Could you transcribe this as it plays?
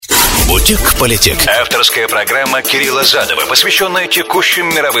Politic. Авторская программа Кирилла Задова, посвященная текущим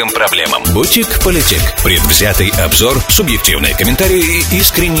мировым проблемам. Politic. Предвзятый обзор, субъективные комментарии и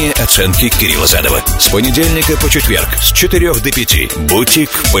искренние оценки Кирилла Задова. С понедельника по четверг с 4 до 5.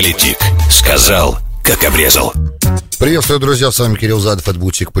 Politic. Сказал, как обрезал. Приветствую, друзья, с вами Кирилл Задов от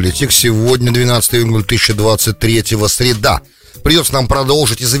Politic. Сегодня 12 июня 2023, среда. Придется нам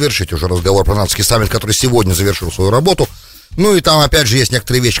продолжить и завершить уже разговор про натовский саммит, который сегодня завершил свою работу. Ну и там, опять же, есть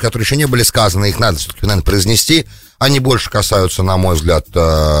некоторые вещи, которые еще не были сказаны, их надо все-таки, наверное, произнести. Они больше касаются, на мой взгляд,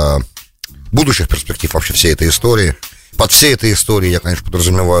 будущих перспектив вообще всей этой истории. Под всей этой историей я, конечно,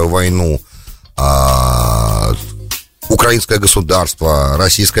 подразумеваю войну, украинское государство,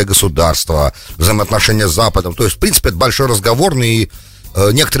 российское государство, взаимоотношения с Западом. То есть, в принципе, это большой разговорный, и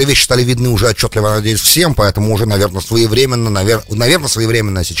некоторые вещи стали видны уже отчетливо, надеюсь, всем, поэтому уже, наверное,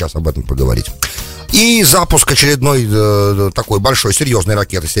 своевременно сейчас об этом поговорить. И запуск очередной такой большой, серьезной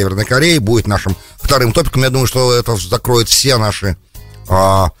ракеты Северной Кореи будет нашим вторым топиком. Я думаю, что это закроет все наши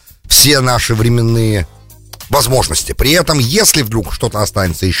временные возможности. При этом, если вдруг что-то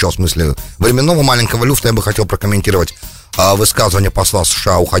останется еще в смысле временного маленького люфта, я бы хотел прокомментировать высказывание посла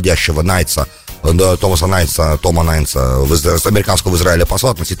США, уходящего Тома Найнца, американского в Израиле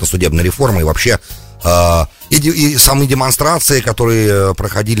посла относительно судебной реформы и вообще и самые демонстрации, которые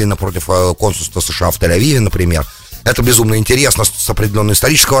проходили напротив консульства США в Тель-Авиве, например. Это безумно интересно с определенного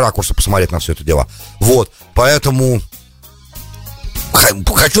исторического ракурса посмотреть на все это дело. Вот, поэтому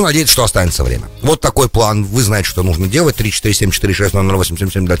хочу надеяться, что останется время. Вот такой план. Вы знаете, что нужно делать.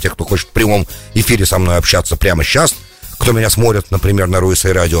 347-460-0877 для тех, кто хочет в прямом эфире со мной общаться прямо сейчас. Кто меня смотрит, например, на Риски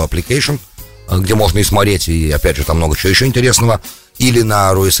радио application, где можно и смотреть, и, опять же, там много чего еще интересного. Или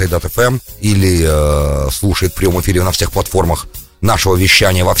на Риски.FM, или слушает в прямом эфире на всех платформах нашего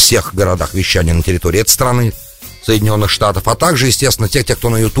вещания, во всех городах вещания на территории этой страны, Соединенных Штатов. А также, естественно, те, кто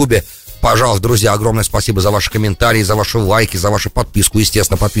на Ютубе. Пожалуйста, друзья, огромное спасибо за ваши комментарии, за ваши лайки, за вашу подписку.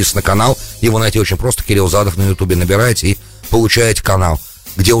 Естественно, подписывайтесь на канал. Его найти очень просто. Кирилл Задов на Ютубе набираете и получаете канал,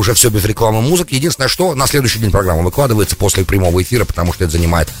 где уже все без рекламы, музыки. Единственное, что на следующий день программа выкладывается после прямого эфира, потому что это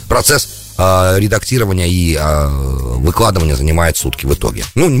занимает процесс редактирования и выкладывания занимает сутки в итоге.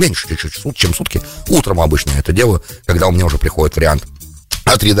 Ну, меньше чуть-чуть, чем сутки. Утром обычно я это делаю, когда у меня уже приходит вариант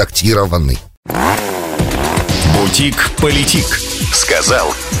отредактированный. Politic.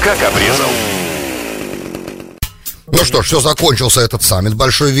 Сказал, как обрезал. Ну что ж, все, закончился этот саммит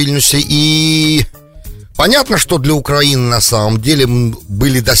большой в Вильнюсе, и понятно, что для Украины на самом деле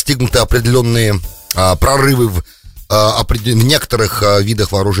были достигнуты определенные прорывы в некоторых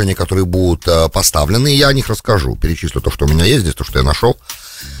видах вооружений, которые будут поставлены, и я о них расскажу, перечислю то, что у меня есть здесь, то, что я нашел.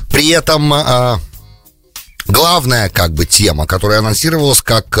 При этом главная тема, которая анонсировалась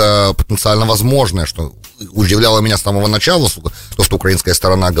как потенциально возможная, что удивляло меня с самого начала, то, что украинская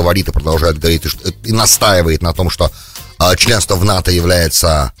сторона говорит и продолжает говорить, и настаивает на том, что членство в НАТО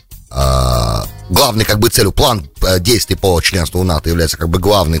является главной целью, план действий по членству в НАТО является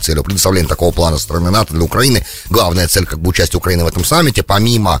главной целью предоставления такого плана со стороны НАТО для Украины. Главная цель участия Украины в этом саммите,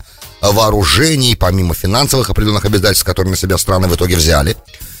 помимо вооружений, помимо финансовых определенных обязательств, которые на себя страны в итоге взяли.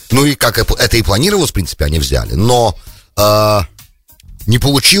 Ну и как это и планировалось, в принципе, они взяли. Но не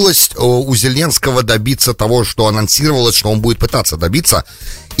получилось у Зеленского добиться того, что анонсировалось, что он будет пытаться добиться.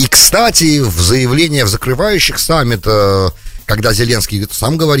 И, кстати, в заявлениях закрывающих саммит, когда Зеленский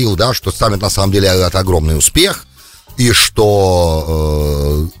сам говорил, да, что саммит на самом деле это огромный успех, и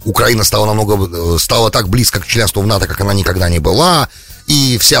что Украина стала так близко к членству в НАТО, как она никогда не была,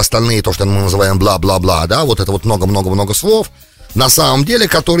 и все остальные, то, что мы называем бла-бла-бла, да, вот это вот много-много-много слов, на самом деле,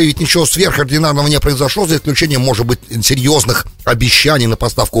 которые ведь ничего сверхординарного не произошло, за исключением, может быть, серьезных обещаний на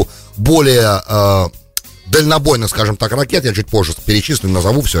поставку более дальнобойных, скажем так, ракет. Я чуть позже перечислю,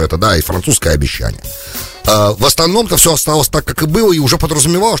 назову все это, да, и французское обещание. В остальном-то все осталось так, как и было, и уже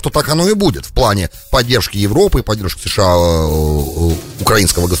подразумевалось, что так оно и будет в плане поддержки Европы и поддержки США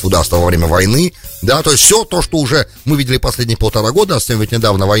украинского государства во время войны, да, то есть все то, что уже мы видели последние 1,5 года, а с тем ведь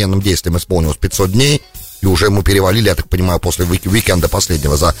недавно военным действием исполнилось 500 дней, и уже мы перевалили, я так понимаю, после уикенда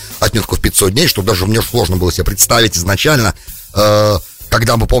последнего за отметку в 500 дней, что даже мне сложно было себе представить изначально,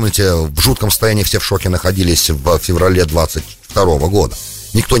 когда, вы помните, в жутком состоянии все в шоке находились в феврале 22 года.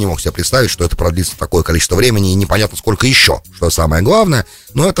 Никто не мог себе представить, что это продлится такое количество времени, и непонятно сколько еще, что самое главное,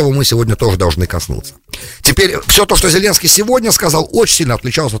 но этого мы сегодня тоже должны коснуться. Теперь, все то, что Зеленский сегодня сказал, очень сильно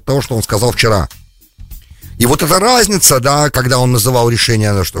отличалось от того, что он сказал вчера. И вот эта разница, да, когда он называл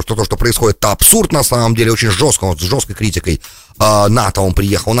решение, что то, что происходит, это абсурд на самом деле, очень жестко, вот, с жесткой критикой НАТО он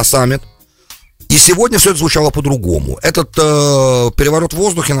приехал на саммит. И сегодня все это звучало по-другому. Этот переворот в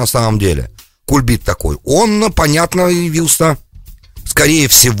воздухе на самом деле, кульбит такой, он, понятно, явился скорее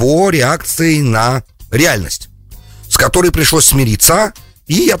всего, реакцией на реальность, с которой пришлось смириться.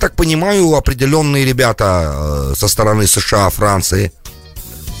 И, я так понимаю, определенные ребята со стороны США, Франции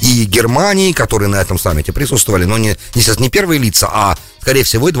и Германии, которые на этом саммите присутствовали, но не первые лица, а, скорее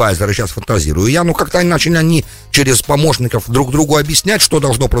всего, адвайзеры, сейчас фантазирую я, как-то начали они через помощников друг другу объяснять, что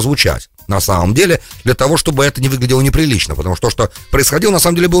должно прозвучать на самом деле, для того, чтобы это не выглядело неприлично, потому что то, что происходило, на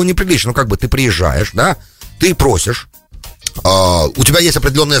самом деле было неприлично. Ты приезжаешь, да, ты просишь, у тебя есть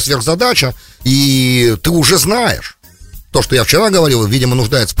определенная сверхзадача, и ты уже знаешь. То, что я вчера говорил, видимо,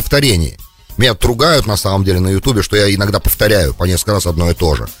 нуждается в повторении. Меня ругают, на самом деле, на Ютубе, что я иногда повторяю по несколько раз одно и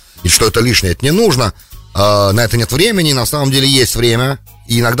то же. И что это лишнее, это не нужно, на это нет времени, на самом деле есть время,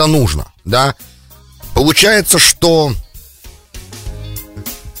 и иногда нужно, да. Получается, что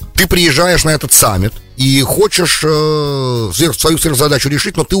ты приезжаешь на этот саммит и хочешь свою сверхзадачу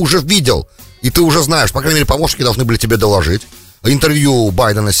решить, но ты уже видел, и ты уже знаешь, по крайней мере, помощники должны были тебе доложить. Интервью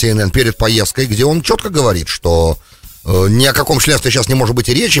Байдена CNN перед поездкой, где он четко говорит, что ни о каком членстве сейчас не может быть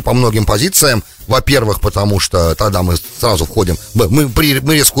и речи по многим позициям. Во-первых, потому что тогда мы сразу входим, мы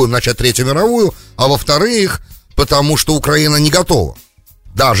рискуем начать Третью мировую, а во-вторых, потому что Украина не готова.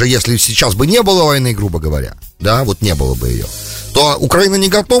 Даже если сейчас бы не было войны, грубо говоря, да, не было бы ее, то Украина не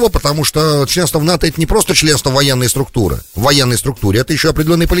готова, потому что членство в НАТО — это не просто членство военной структуры. В военной структуре это еще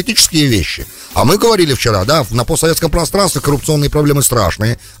определенные политические вещи. А мы говорили вчера, да, на постсоветском пространстве коррупционные проблемы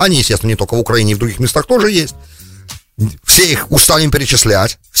страшные. Они, естественно, не только в Украине, и в других местах тоже есть. Все их устанем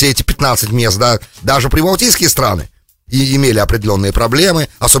перечислять, все эти 15 мест, да, даже прибалтийские страны и имели определенные проблемы,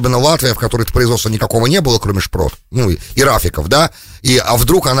 особенно Латвия, в которой производства никакого не было, кроме шпрот, и рафиков, да, а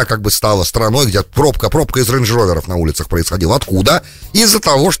вдруг она стала страной, где пробка из рейндж-роверов на улицах происходила. Откуда? Из-за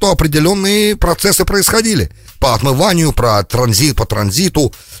того, что определенные процессы происходили по отмыванию, по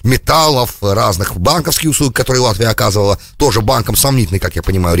транзиту металлов, разных банковских услуг, которые Латвия оказывала, тоже банкам сомнительной, как я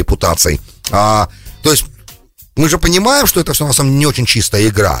понимаю, репутацией. То есть мы же понимаем, что это все на самом деле не очень чистая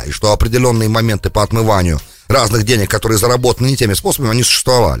игра, и что определенные моменты по отмыванию разных денег, которые заработаны не теми способами, они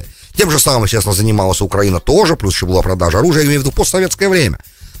существовали. Тем же самым, естественно, занималась Украина тоже, плюс еще была продажа оружия, я имею в виду постсоветское время.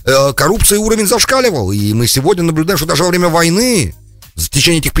 Коррупция уровень зашкаливал, и мы сегодня наблюдаем, что даже во время войны, в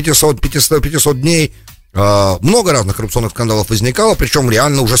течение этих 500 дней, много разных коррупционных скандалов возникало, причем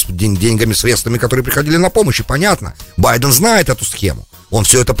реально уже с деньгами, средствами, которые приходили на помощь, и понятно, Байден знает эту схему. Он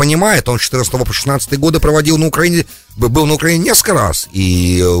все это понимает, он с 14 по 16 годы был на Украине несколько раз,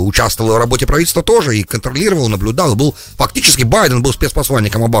 и участвовал в работе правительства тоже, и контролировал, наблюдал, фактически Байден был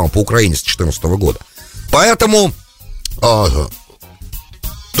спецпосланником Обамы по Украине с 14 года. Поэтому,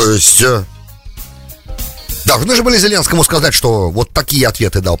 должны же были Зеленскому сказать, что вот такие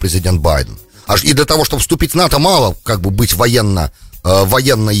ответы дал президент Байден. И для того, чтобы вступить в НАТО, мало быть военной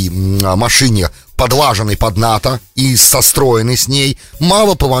машине, подлаженной под НАТО и состроенной с ней,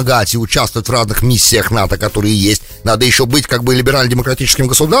 мало помогать и участвовать в разных миссиях НАТО, которые есть. Надо еще быть либерально-демократическим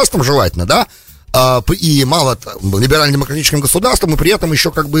государством, желательно, да? И мало либерально-демократическим государством, и при этом еще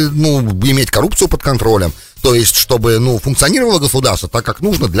иметь коррупцию под контролем. То есть, чтобы функционировало государство так, как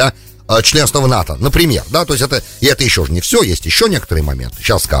нужно для членства в НАТО, например, да, то есть это еще же не все, есть еще некоторые моменты,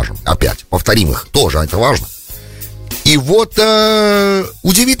 сейчас скажем, опять, повторим их, тоже это важно. И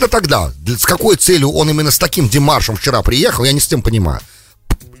удивительно тогда, с какой целью он именно с таким демаршем вчера приехал, я не с тем понимаю.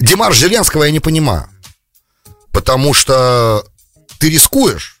 Демарш Зеленского я не понимаю, потому что ты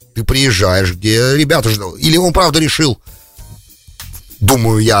рискуешь, ты приезжаешь, где ребята ждут, или он правда решил,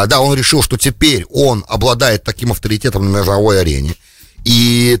 думаю я, да, он решил, что теперь он обладает таким авторитетом на мировой арене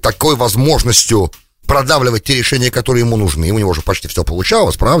и такой возможностью продавливать те решения, которые ему нужны. У него же почти все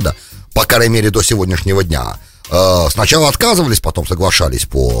получалось, правда? По крайней мере, до сегодняшнего дня. Сначала отказывались, потом соглашались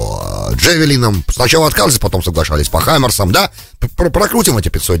по Джевелинам. Сначала отказывались, потом соглашались по Хаймерсам, да? Прокрутим эти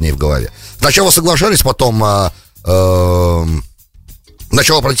 500 дней в голове. Сначала соглашались, потом...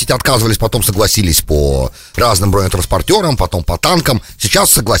 Сначала, простите, отказывались, потом согласились по разным бронетранспортерам, потом по танкам.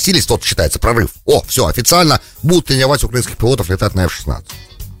 Сейчас согласились, тот считается прорыв. Все, официально будут тренировать украинских пилотов летать на F-16.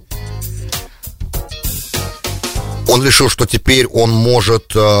 Он решил, что теперь он может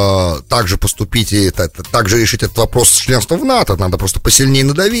также поступить и также решить этот вопрос с членством в НАТО. Надо просто посильнее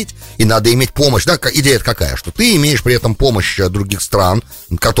надавить, и надо иметь помощь. Да, идея какая? Что ты имеешь при этом помощь других стран,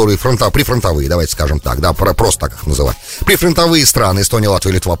 которые прифронтовые, давайте скажем так, да, просто так их называть. Прифронтовые страны, Эстония,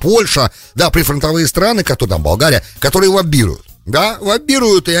 Латвия, Литва, Польша, да, прифронтовые страны, которые, Болгария, которые лоббируют. Да,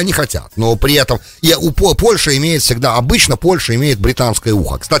 лоббируют, и они хотят. Но при этом Польша имеет всегда, обычно Польша имеет британское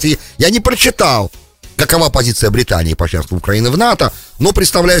ухо. Кстати, я не прочитал, какова позиция Британии по членству Украины в НАТО, но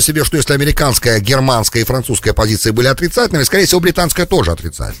представляю себе, что если американская, германская и французская позиции были отрицательными, скорее всего, британская тоже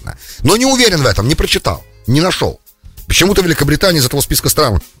отрицательная. Но не уверен в этом, не прочитал, не нашел. Почему-то Великобритания из этого списка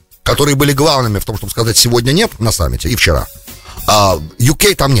стран, которые были главными в том, чтобы сказать сегодня нет на саммите и вчера,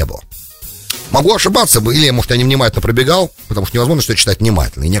 UK там не было. Могу ошибаться, или, может, я невнимательно пробегал, потому что невозможно что читать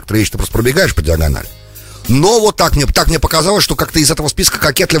внимательно, и некоторые вещи ты просто пробегаешь по диагонали. Но вот так мне показалось, что как-то из этого списка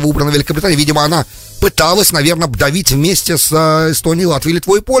кокетливо выбрана Великобритания. Видимо, она пыталась, наверное, давить вместе с Эстонией, Латвией,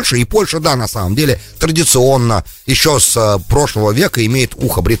 Литвой и Польшей. И Польша, да, на самом деле, традиционно, еще с прошлого века имеет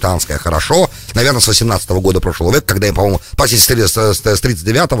ухо британское хорошо. Наверное, с 18-го года прошлого века, когда, по-моему, почти с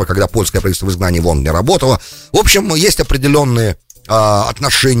 39-го, когда польское правительство в изгнании в Лондоне работало. В общем, есть определенные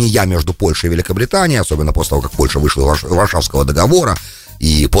отношения между Польшей и Великобританией, особенно после того, как Польша вышла из Варшавского договора.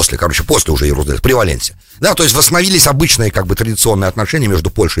 И после уже Иерусалима, при Валенсии. Да, то есть восстановились обычные, как бы, традиционные отношения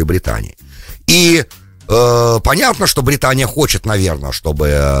между Польшей и Британией. И понятно, что Британия хочет, наверное,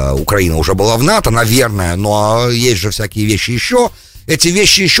 чтобы Украина уже была в НАТО, наверное, но есть же всякие вещи еще. Эти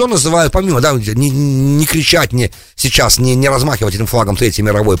вещи еще называют, помимо, да, не кричать сейчас, не размахивать этим флагом Третьей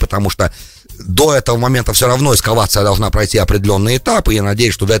мировой, потому что до этого момента все равно эскалация должна пройти определенные этапы. Я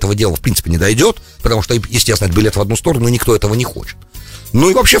надеюсь, что до этого дела в принципе не дойдет, потому что, естественно, это билет в одну сторону, и никто этого не хочет. Ну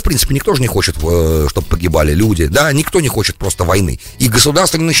и вообще, в принципе, никто же не хочет, чтобы погибали люди, да, никто не хочет просто войны. И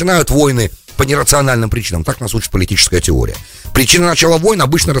государства не начинают войны по нерациональным причинам, так нас учит политическая теория. Причина начала войн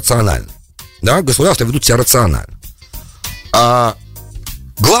обычно рациональна, да, государства ведут себя рационально. А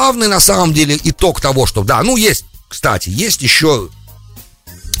главный, на самом деле, итог того, что, да, есть, кстати, есть еще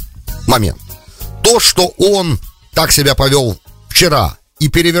момент. То, что он так себя повел вчера и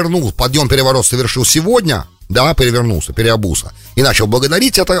подъем-переворот совершил сегодня, да, переобулся, и начал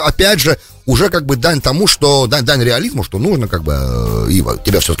благодарить, это, опять же, уже как бы дань тому, что, дань реализму, что нужно, как бы, и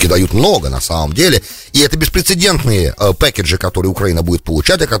тебя все-таки дают много, на самом деле, и это беспрецедентные пэкэджи, которые Украина будет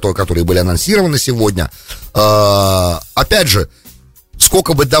получать, которые были анонсированы сегодня, опять же,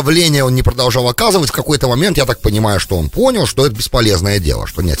 сколько бы давления он не продолжал оказывать, в какой-то момент, я так понимаю, что он понял, что это бесполезное дело,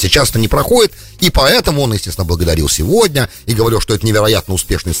 что нет, сейчас это не проходит, и поэтому он, естественно, благодарил сегодня, и говорил, что это невероятно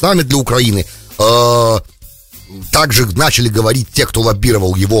успешный саммит для Украины. Также начали говорить те, кто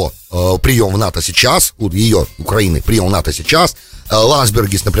лоббировал его прием в НАТО сейчас, ее, Украины, прием в НАТО сейчас.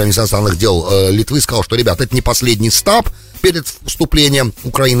 Лансбергис, например, министр иностранных дел Литвы, сказал, что, ребят, это не последний стап перед вступлением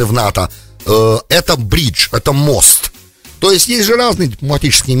Украины в НАТО, это бридж, это мост. То есть есть же разные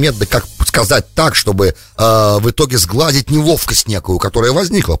дипломатические методы, как сказать так, чтобы в итоге сгладить неловкость некую, которая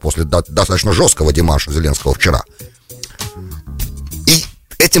возникла после достаточно жесткого демарша Зеленского вчера. И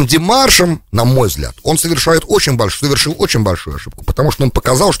этим демаршем, на мой взгляд, он совершил очень большую ошибку, потому что он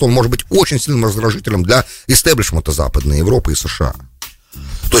показал, что он может быть очень сильным раздражителем для истеблишмента Западной Европы и США.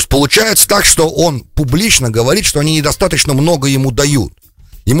 То есть получается так, что он публично говорит, что они недостаточно много ему дают.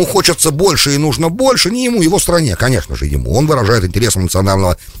 Ему хочется больше и нужно больше, не ему, его стране, конечно же, ему. Он выражает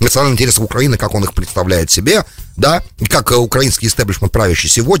национальные интересы Украины, как он их представляет себе, да, и как украинский истеблишмент, правящий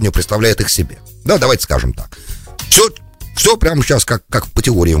сегодня, представляет их себе. Да, давайте скажем так. Все прямо сейчас как по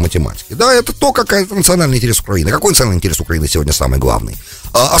теории в математике. Да, это то, какой национальный интерес Украины. Какой национальный интерес Украины сегодня самый главный?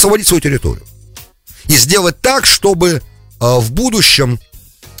 Освободить свою территорию. И сделать так, чтобы в будущем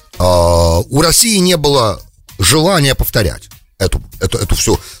у России не было желания повторять эту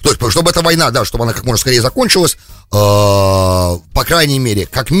всю, то есть, чтобы эта война, да, чтобы она как можно скорее закончилась, по крайней мере,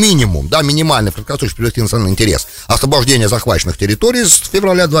 как минимум, да, минимальный, в краткосрочный перспективный национальный интерес, освобождение захваченных территорий с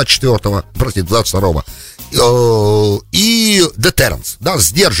февраля 22-го, и deterrence, да,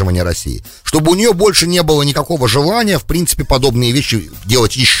 сдерживание России, чтобы у нее больше не было никакого желания, в принципе, подобные вещи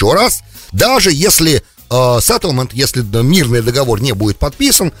делать еще раз, даже если settlement, если мирный договор не будет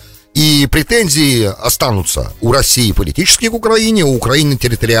подписан, и претензии останутся у России политические к Украине, у Украины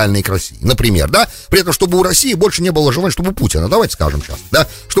территориальные к России, например, да, при этом, чтобы у России больше не было желания, чтобы у Путина, давайте скажем сейчас, да,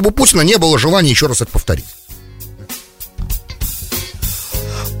 чтобы у Путина не было желания еще раз это повторить.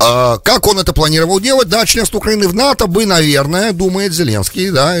 Как он это планировал делать? Да, членство Украины в НАТО бы, наверное, думает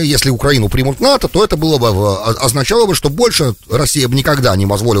Зеленский, да, если Украину примут в НАТО, то это было бы, означало бы, что больше Россия бы никогда не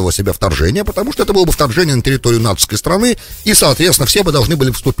позволила себе вторжения, потому что это было бы вторжение на территорию натовской страны, и, соответственно, все бы должны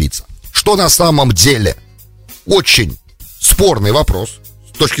были вступиться. Что на самом деле очень спорный вопрос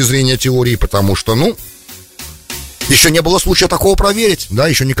с точки зрения теории, потому что, еще не было случая такого проверить, да,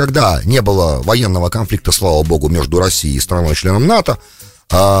 еще никогда не было военного конфликта, слава богу, между Россией и страной-членом НАТО.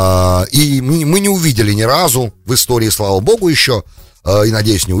 И мы не увидели ни разу в истории, слава богу, еще, и,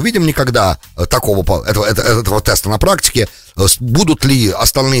 надеюсь, не увидим никогда этого теста на практике. Будут ли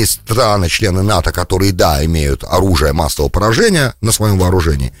остальные страны, члены НАТО, которые, да, имеют оружие массового поражения на своем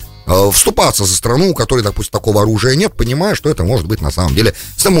вооружении, вступаться за страну, у которой, допустим, такого оружия нет, понимая, что это может быть, на самом деле,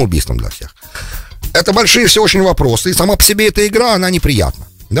 самоубийством для всех. Это большие все очень вопросы, и сама по себе эта игра, она неприятна.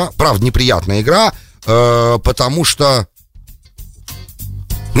 Да, правда, неприятная игра. потому что,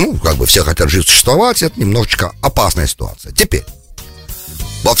 все хотят жить, существовать, это немножечко опасная ситуация. Теперь,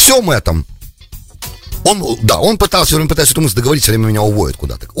 во всем этом, он пытался эту мысль договорить, все время меня уводит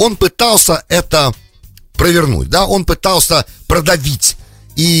куда-то. Он пытался это провернуть, да, он пытался продавить,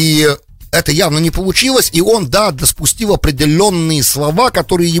 и это явно не получилось, и он, спустил определенные слова,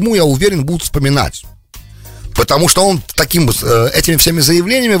 которые ему, я уверен, будут вспоминать. Потому что он этими всеми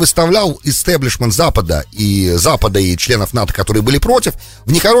заявлениями выставлял истеблишмент Запада и членов НАТО, которые были против,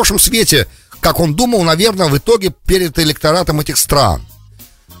 в нехорошем свете, как он думал, наверное, в итоге перед электоратом этих стран.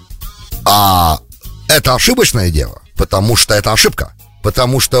 А это ошибочное дело, потому что это ошибка.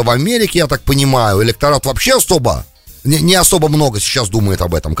 Потому что в Америке, я так понимаю, электорат вообще не особо много сейчас думает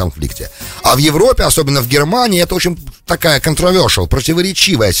об этом конфликте. А в Европе, особенно в Германии, это очень такая controversial,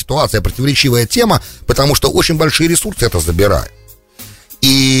 противоречивая ситуация, противоречивая тема, потому что очень большие ресурсы это забирают.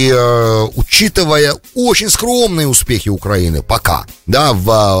 И учитывая очень скромные успехи Украины пока,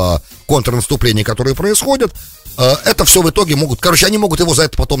 в контрнаступлении, которые происходят, это все в итоге они могут его за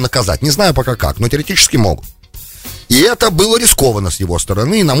это потом наказать. Не знаю пока как, но теоретически могут. И это было рискованно с его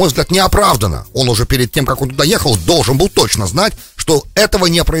стороны, и, на мой взгляд, неоправданно. Он уже перед тем, как он туда ехал, должен был точно знать, что этого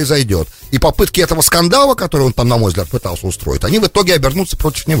не произойдет. И попытки этого скандала, который он там, на мой взгляд, пытался устроить, они в итоге обернутся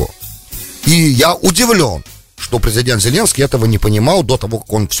против него. И я удивлен, что президент Зеленский этого не понимал до того,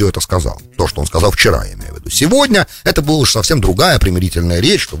 как он все это сказал. То, что он сказал вчера, я имею в виду. Сегодня это была уж совсем другая примирительная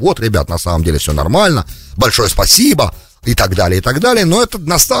речь, что вот, ребят, на самом деле все нормально, большое спасибо, и так далее, и так далее. Но это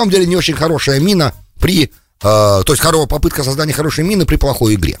на самом деле не очень хорошая мина то есть попытка создания хорошей мины при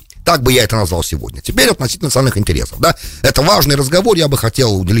плохой игре. Так бы я это назвал сегодня. Теперь относительно национальных интересов, это важный разговор, я бы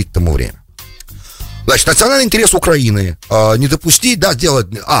хотел уделить этому время. Значит, национальный интерес Украины не допустить,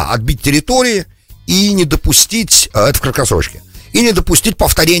 отбить территории и не допустить, это в краткосрочке, и не допустить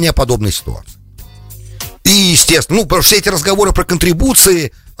повторения подобной ситуации. И, естественно, все эти разговоры про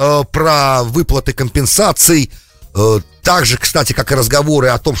контрибуции, про выплаты компенсаций, так же, кстати, как и разговоры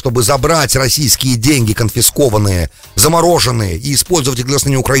о том, чтобы забрать российские деньги, конфискованные, замороженные, и использовать их для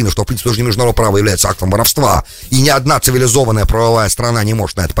снятия Украины, что, в принципе, тоже международного права является актом воровства, и ни одна цивилизованная правовая страна не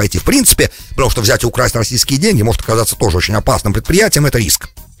может на это пойти в принципе, потому что взять и украсть российские деньги может оказаться тоже очень опасным предприятием, это риск.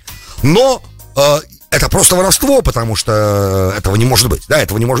 Но это просто воровство, потому что этого не может быть,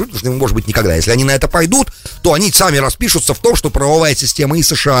 этого не может быть, потому что не может быть никогда. Если они на это пойдут, то они сами распишутся в том, что правовая система и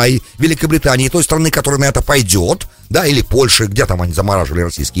США, и Великобритании, и той страны, которая на это пойдет, или Польши, где там они замораживали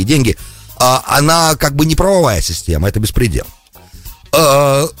российские деньги, она как бы не правовая система, это беспредел.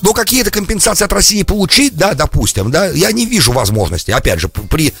 Но какие-то компенсации от России получить, допустим, я не вижу возможности, опять же,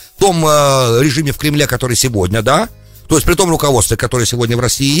 при том режиме в Кремле, который сегодня, то есть при том руководстве, которое сегодня в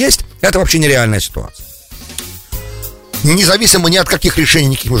России есть, это вообще нереальная ситуация. Независимо ни от каких решений,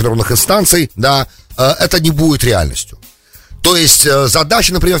 никаких международных инстанций, это не будет реальностью. То есть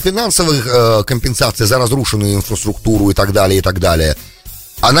задача, например, финансовых компенсаций за разрушенную инфраструктуру и так далее,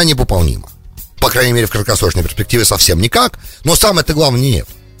 она невыполнима. По крайней мере, в краткосрочной перспективе совсем никак, но самое-то главное нет.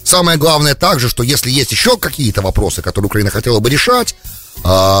 Самое главное также, что если есть еще какие-то вопросы, которые Украина хотела бы решать,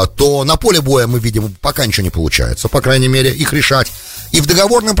 то на поле боя мы видим, пока ничего не получается, по крайней мере, их решать. И в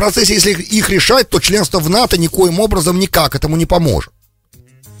договорном процессе, если их решать, то членство в НАТО никоим образом никак этому не поможет.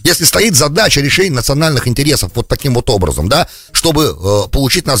 Если стоит задача решения национальных интересов вот таким вот образом, чтобы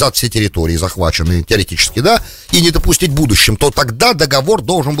получить назад все территории, захваченные теоретически, и не допустить в будущем, то тогда договор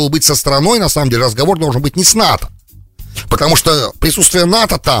должен был быть со страной, на самом деле разговор должен быть не с НАТО. Потому что присутствие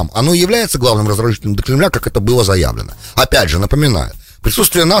НАТО там, оно является главным раздражителем для Кремля, как это было заявлено. Опять же, напоминаю,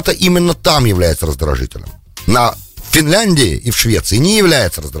 присутствие НАТО именно там является раздражителем. В Финляндии и в Швеции не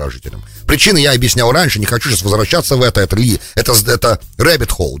является раздражителем. Причины я объяснял раньше, не хочу сейчас возвращаться в это rabbit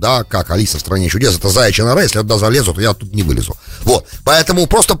hole, как Алиса в «Стране чудес», это заячья нора, если я туда залезу, то я тут не вылезу. Поэтому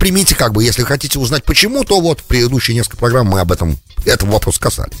просто примите, если хотите узнать почему, то предыдущие несколько программ мы этого вопроса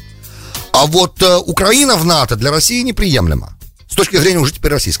касались. А Украина в НАТО для России неприемлема с точки зрения уже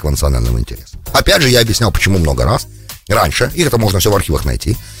теперь российского национального интереса. Опять же, я объяснял, почему много раз раньше, и это можно все в архивах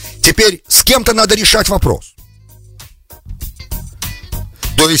найти. Теперь с кем-то надо решать вопрос.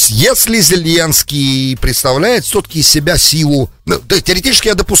 То есть, если Зеленский представляет все-таки из себя силу, теоретически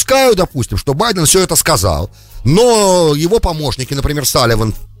я допускаю, допустим, что Байден все это сказал, но его помощники, например,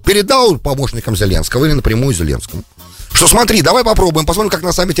 Салливан, передал помощникам Зеленского или напрямую Зеленскому, что смотри, давай попробуем, посмотрим, как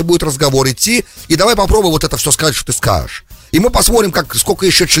на саммите будет разговор идти, и давай попробуем это все сказать, что ты скажешь. И мы посмотрим, сколько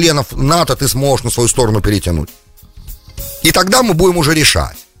еще членов НАТО ты сможешь на свою сторону перетянуть. И тогда мы будем уже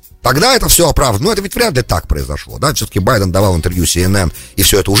решать. Тогда это все оправдано. Но это ведь вряд ли так произошло, все-таки Байден давал интервью CNN, и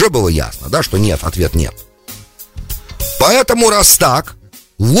все это уже было ясно, что нет, ответ нет. Поэтому, раз так,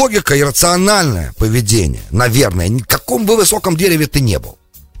 логика и рациональное поведение, наверное, ни в каком бы высоком дереве ты не был,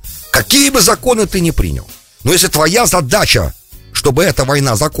 какие бы законы ты ни принял, но если твоя задача, чтобы эта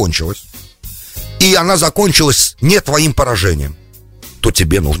война закончилась, и она закончилась не твоим поражением, то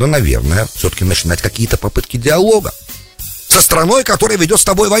тебе нужно, наверное, все-таки начинать какие-то попытки диалога со страной, которая ведет с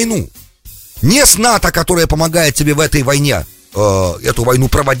тобой войну. Не с НАТО, которая помогает тебе в этой войне, эту войну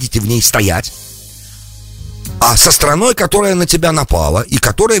проводить и в ней стоять, а со страной, которая на тебя напала и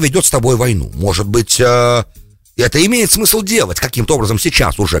которая ведет с тобой войну. Может быть, это имеет смысл делать каким-то образом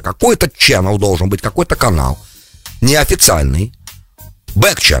сейчас уже. Какой-то channel должен быть, какой-то канал неофициальный,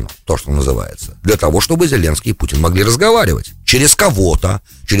 бэк-ченнел, то, что называется, для того, чтобы Зеленский и Путин могли разговаривать. Через кого-то,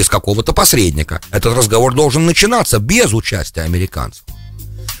 через какого-то посредника. Этот разговор должен начинаться без участия американцев.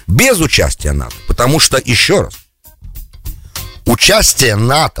 Без участия НАТО. Потому что, еще раз, участие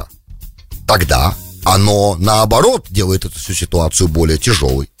НАТО тогда, оно, наоборот, делает эту всю ситуацию более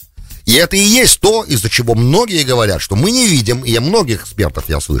тяжелой. И это и есть то, из-за чего многие говорят, что мы не видим, и многих экспертов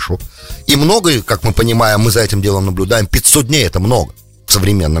я слышу, и много, как мы понимаем, мы за этим делом наблюдаем, 500 дней это много. В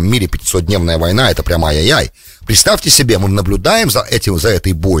современном мире 500-дневная война, это прям ай-яй-яй. Представьте себе, мы наблюдаем за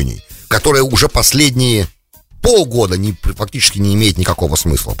этой бойней, которая уже последние полгода фактически не имеет никакого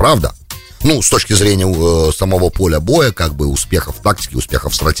смысла, правда? Ну, с точки зрения самого поля боя, как бы успехов тактики,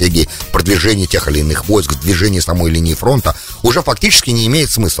 успехов стратегии, продвижения тех или иных войск, движения самой линии фронта, уже фактически не имеет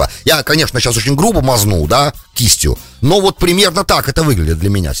смысла. Я, конечно, сейчас очень грубо мазнул, да, кистью, но вот примерно так это выглядит для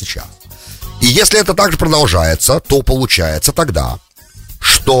меня сейчас. И если это так же продолжается, то получается тогда,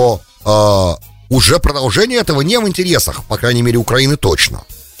 что уже продолжение этого не в интересах, по крайней мере, Украины точно.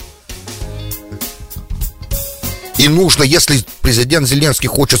 И нужно, если президент Зеленский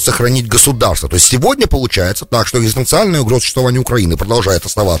хочет сохранить государство, то есть сегодня получается так, что экзистенциальная угроза существования Украины продолжает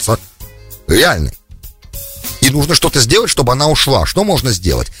оставаться реальной. И нужно что-то сделать, чтобы она ушла. Что можно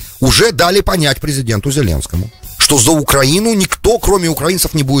сделать? Уже дали понять президенту Зеленскому, что за Украину никто, кроме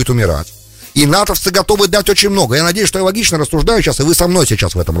украинцев, не будет умирать. И натовцы готовы дать очень много. Я надеюсь, что я логично рассуждаю сейчас, и вы со мной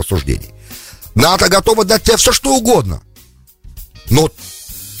сейчас в этом рассуждении. НАТО готово дать тебе все, что угодно. Но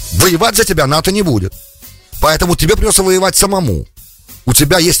воевать за тебя НАТО не будет. Поэтому тебе придется воевать самому. У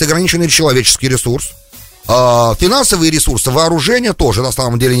тебя есть ограниченный человеческий ресурс, финансовые ресурсы, вооружение тоже, на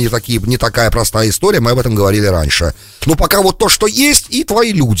самом деле, не такая простая история, мы об этом говорили раньше. Но пока вот то, что есть, и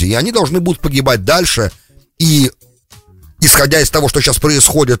твои люди, и они должны будут погибать дальше. И исходя из того, что сейчас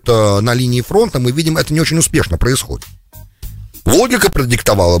происходит на линии фронта, мы видим, это не очень успешно происходит. Логика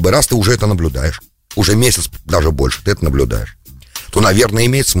продиктовала бы, раз ты уже это наблюдаешь, уже месяц, даже больше ты это наблюдаешь, то, наверное,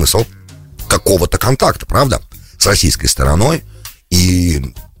 имеет смысл какого-то контакта, правда, с российской стороной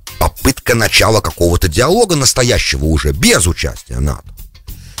и попытка начала какого-то диалога настоящего уже, без участия НАТО.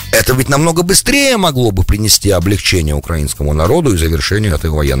 Это ведь намного быстрее могло бы принести облегчение украинскому народу и завершению этой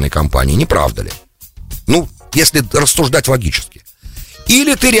военной кампании, не правда ли? Ну, если рассуждать логически.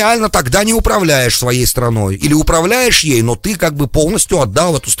 Или ты реально тогда не управляешь своей страной, или управляешь ей, но ты как бы полностью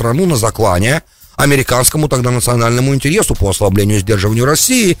отдал эту страну на заклание американскому тогда национальному интересу по ослаблению и сдерживанию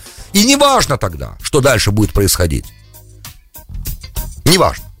России. И не важно тогда, что дальше будет происходить. Не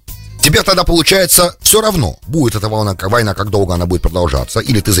важно. Тебе тогда получается все равно, будет эта война, как долго она будет продолжаться,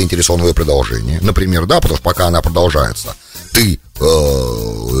 или ты заинтересован в ее продолжении, например, да, потому что пока она продолжается, ты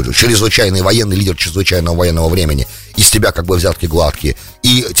чрезвычайный военный лидер чрезвычайного военного времени, из тебя как бы взятки гладкие,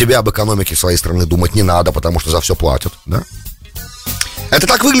 и тебе об экономике своей страны думать не надо, потому что за все платят, да? Это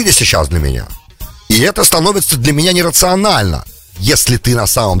так выглядит сейчас для меня. И это становится для меня нерационально, если ты на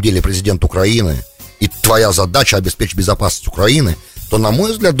самом деле президент Украины, и твоя задача обеспечить безопасность Украины, то, на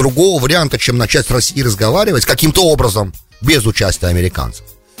мой взгляд, другого варианта, чем начать с Россией разговаривать каким-то образом, без участия американцев.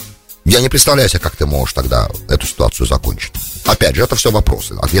 Я не представляю себе, как ты можешь тогда эту ситуацию закончить. Опять же, это все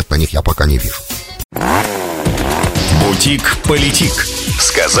вопросы, ответ на них я пока не вижу. Бутик-политик.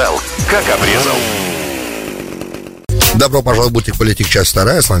 Сказал, как обрезал. Добро пожаловать в Бутик-политик, часть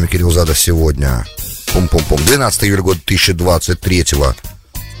 2. С вами Кирилл Задов сегодня. Пум-пум-пум. 12 июля года 2023.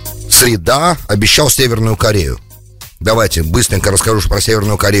 Среда. Обещал Северную Корею. Давайте быстренько расскажу, что про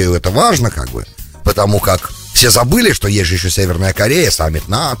Северную Корею это важно, как бы, потому как все забыли, что есть же еще Северная Корея, саммит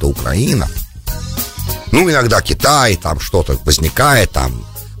НАТО, Украина. Ну, иногда Китай, там что-то возникает, там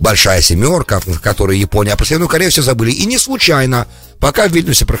большая семерка, в которой Япония, а про Северную Корею все забыли. И не случайно, пока в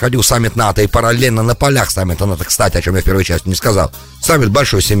Вильнюсе проходил саммит НАТО и параллельно на полях саммита НАТО, кстати, о чем я в первой части не сказал, саммит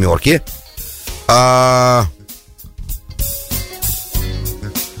большой семерки,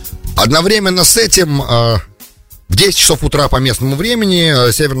 одновременно с этим в 10 часов утра по местному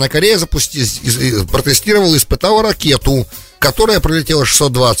времени Северная Корея протестировала, испытала ракету, которая пролетела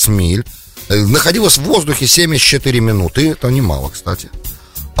 620 миль, находилась в воздухе 74 минуты, это немало, кстати.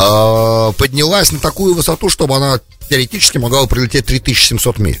 поднялась на такую высоту, чтобы она теоретически могла прилететь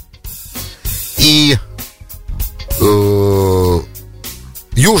 3700 миль. И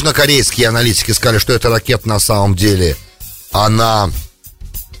южнокорейские аналитики сказали, что эта ракета на самом деле, она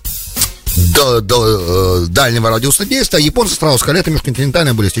до дальнего радиуса действия, а японцы сразу сказали, это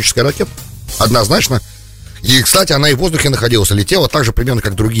межконтинентальная баллистическая ракета, однозначно. И, кстати, она и в воздухе находилась, летела так же примерно,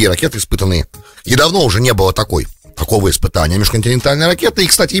 как другие ракеты, испытанные. И давно уже не было такого испытания межконтинентальной ракеты. И,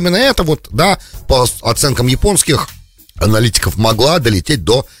 кстати, именно это вот, да, по оценкам японских аналитиков, могла долететь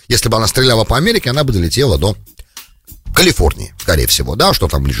до, если бы она стреляла по Америке, она бы долетела до Калифорнии, скорее всего, да, что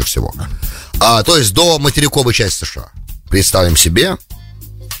там ближе всего. То есть до материковой части США. Представим себе,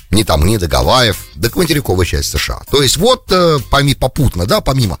 не до Гавайев, до материковой части США. То есть вот попутно, да,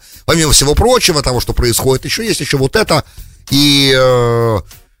 помимо всего прочего, того, что происходит, есть еще вот это. И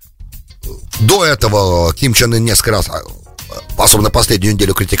до этого Ким Чен Ын несколько раз, особенно последнюю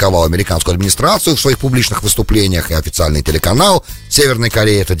неделю, критиковал американскую администрацию в своих публичных выступлениях, и официальный телеканал Северной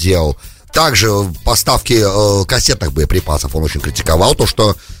Кореи это делал. Также поставки кассетных боеприпасов он очень критиковал, то,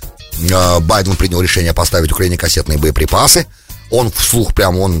 что Байден принял решение поставить Украине кассетные боеприпасы. Он вслух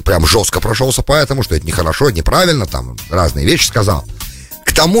он прям жестко прошелся по этому, что это нехорошо, это неправильно, там разные вещи сказал.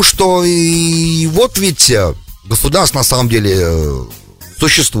 К тому, что и вот ведь государство на самом деле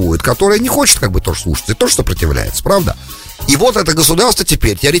существует, которое не хочет тоже слушаться и тоже сопротивляется, правда? И вот это государство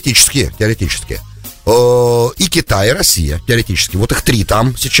теперь теоретически, и Китай, и Россия, теоретически, вот их три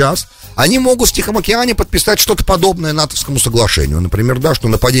там сейчас, они могут в Тихом океане подписать что-то подобное натовскому соглашению, например, да, что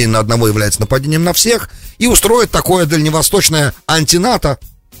нападение на одного является нападением на всех, и устроить такое дальневосточное антинато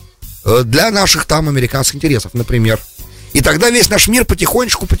для наших там американских интересов, например. И тогда весь наш мир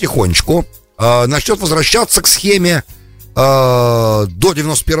потихонечку начнет возвращаться к схеме до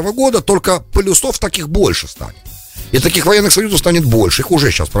 91 года, только полюсов таких больше станет. И таких военных союзов станет больше. Их уже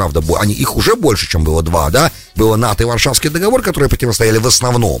сейчас, правда, их уже больше, чем было два, да. Было НАТО и Варшавский договор, которые противостояли в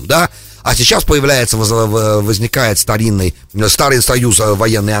основном, да. А сейчас возникает старый союз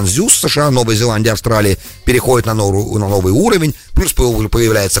военный АНЗЮС США, Новой Зеландии, Австралии, переходит на новый уровень. Плюс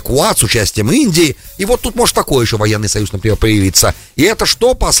появляется КУАД с участием Индии. И вот тут может такой еще военный союз, например, появиться. И это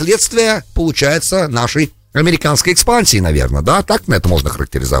что? Последствия, получается, нашей американской экспансии, наверное, да, так на это можно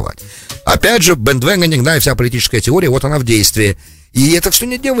характеризовать. Опять же, бэндвэгонинг, да, и вся политическая теория, вот она в действии. И это все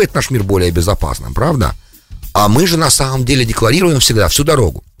не делает наш мир более безопасным, правда? А мы же на самом деле декларируем всегда, всю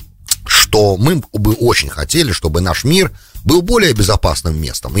дорогу, что мы бы очень хотели, чтобы наш мир был более безопасным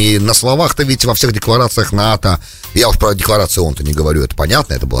местом. И на словах-то ведь во всех декларациях НАТО, я уж про декларации ООН-то не говорю, это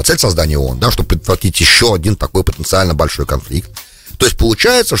понятно, это была цель создания ООН, да, чтобы предотвратить еще один такой потенциально большой конфликт. То есть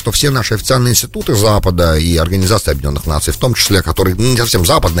получается, что все наши официальные институты Запада и Организации Объединенных Наций, в том числе, которые не совсем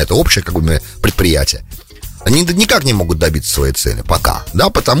западные, это общее предприятие, они никак не могут добиться своей цели пока, да,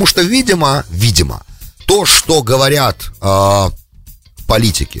 потому что, видимо, то, что говорят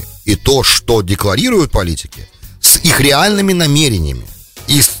политики и то, что декларируют политики, с их реальными намерениями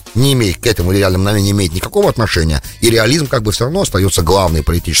и не имеет к этому реальному намерению не имеет никакого отношения, и реализм все равно остается главной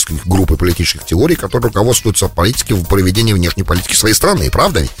политической группой политических теорий, которые руководствуются политикой в проведении внешней политики своей страны,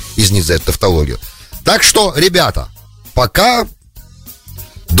 правда? Изнизят тавтологию. Так что, ребята, пока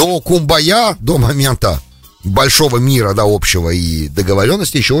до кумбая, до момента большого мира, до общего и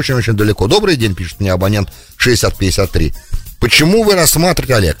договоренности еще очень-очень далеко. Добрый день, пишет мне абонент 6053. Почему вы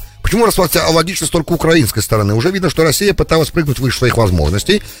рассматриваете, Олег? Почему рассматриваете логичность только украинской стороны? Уже видно, что Россия пыталась прыгнуть выше своих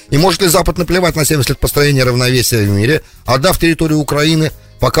возможностей. И может ли Запад наплевать на 70 лет построения равновесия в мире, отдав территорию Украины,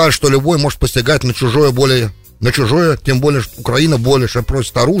 покажет, что любой может посягать на чужое, тем более, что Украина больше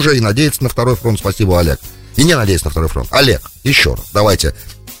просит оружия и надеется на второй фронт. Спасибо, Олег. И не надеется на второй фронт. Олег, еще раз, давайте.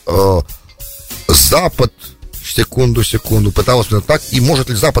 Запад... Секунду, пыталась так. И может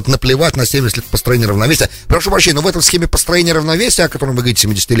ли Запад наплевать на 70 лет построения равновесия? Прошу прощения, но в этой схеме построения равновесия, о котором вы говорите,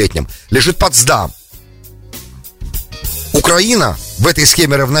 70-летнем, лежит Потсдам. Украина в этой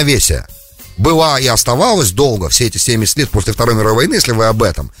схеме равновесия была и оставалась долго, все эти 70 лет после Второй мировой войны, если вы об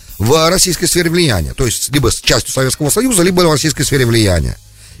этом, в российской сфере влияния. То есть либо с частью Советского Союза, либо в российской сфере влияния.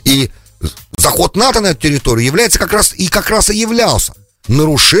 И заход НАТО на эту территорию является как раз и являлся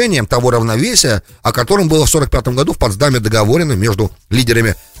нарушением того равновесия, о котором было в 1945 году в Потсдаме договорено между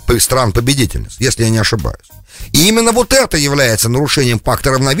лидерами стран-победительниц, если я не ошибаюсь. И именно вот это является нарушением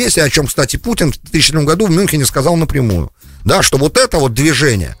пакта равновесия, о чем, кстати, Путин в 2000 году в Мюнхене сказал напрямую. Да, что вот это вот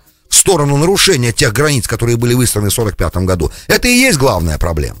движение в сторону нарушения тех границ, которые были выстроены в 1945 году, это и есть главная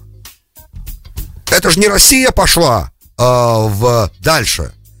проблема. Это же не Россия пошла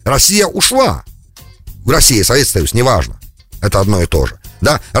дальше. Россия ушла. Россия, Советский Союз, неважно. Это одно и то же.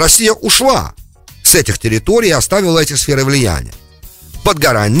 Да? Россия ушла с этих территорий и оставила эти сферы влияния.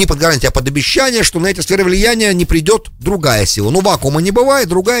 не под гарантией, а под обещание, что на эти сферы влияния не придет другая сила. Ну, вакуума не бывает,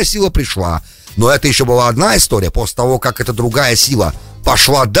 другая сила пришла. Но это еще была одна история. После того, как эта другая сила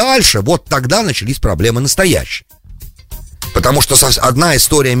пошла дальше, вот тогда начались проблемы настоящие. Потому что одна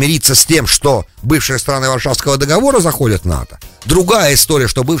история мириться с тем, что бывшие страны Варшавского договора заходят в НАТО. Другая история,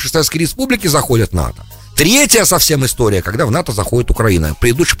 что бывшие Советские Республики заходят в НАТО. Третья совсем история, когда в НАТО заходит Украина. В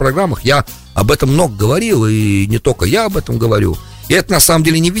предыдущих программах я об этом много говорил, и не только я об этом говорю. И это на самом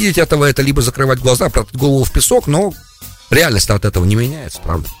деле не видеть этого, это либо закрывать глаза, прятать голову в песок, но реальность от этого не меняется,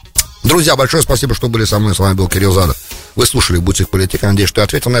 правда. Друзья, большое спасибо, что были со мной. С вами был Кирилл Задов. Вы слушали «Будьте политик». Надеюсь, что я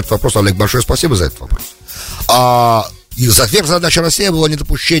ответил на этот вопрос. Олег, большое спасибо за этот вопрос. И сверхзадача России было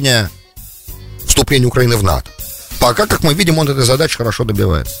недопущение вступления Украины в НАТО. Пока, как мы видим, он этой задачи хорошо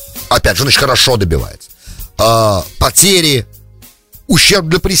добивается. Опять же, значит, хорошо добивается. Потери, ущерб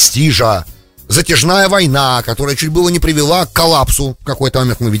для престижа, затяжная война, которая чуть было не привела к коллапсу. В какой-то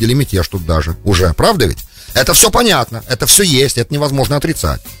момент мы видели мятеж тут даже уже. Правда ведь? Это все понятно, это все есть, это невозможно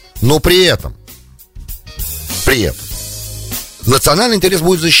отрицать. Но при этом национальный интерес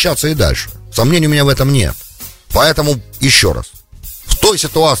будет защищаться и дальше. Сомнений у меня в этом нет. Поэтому, еще раз, в той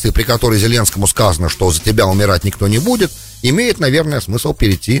ситуации, при которой Зеленскому сказано, что за тебя умирать никто не будет, имеет, наверное, смысл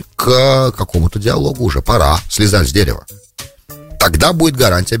перейти к какому-то диалогу уже. Пора слезать с дерева. Тогда будет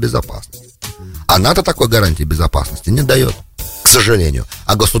гарантия безопасности. А НАТО такой гарантии безопасности не дает, к сожалению.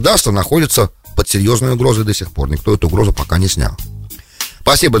 А государство находится под серьезной угрозой до сих пор. Никто эту угрозу пока не снял.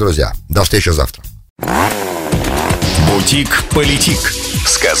 Спасибо, друзья. До встречи завтра. Бутик-политик.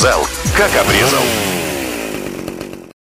 Сказал, как обрезал.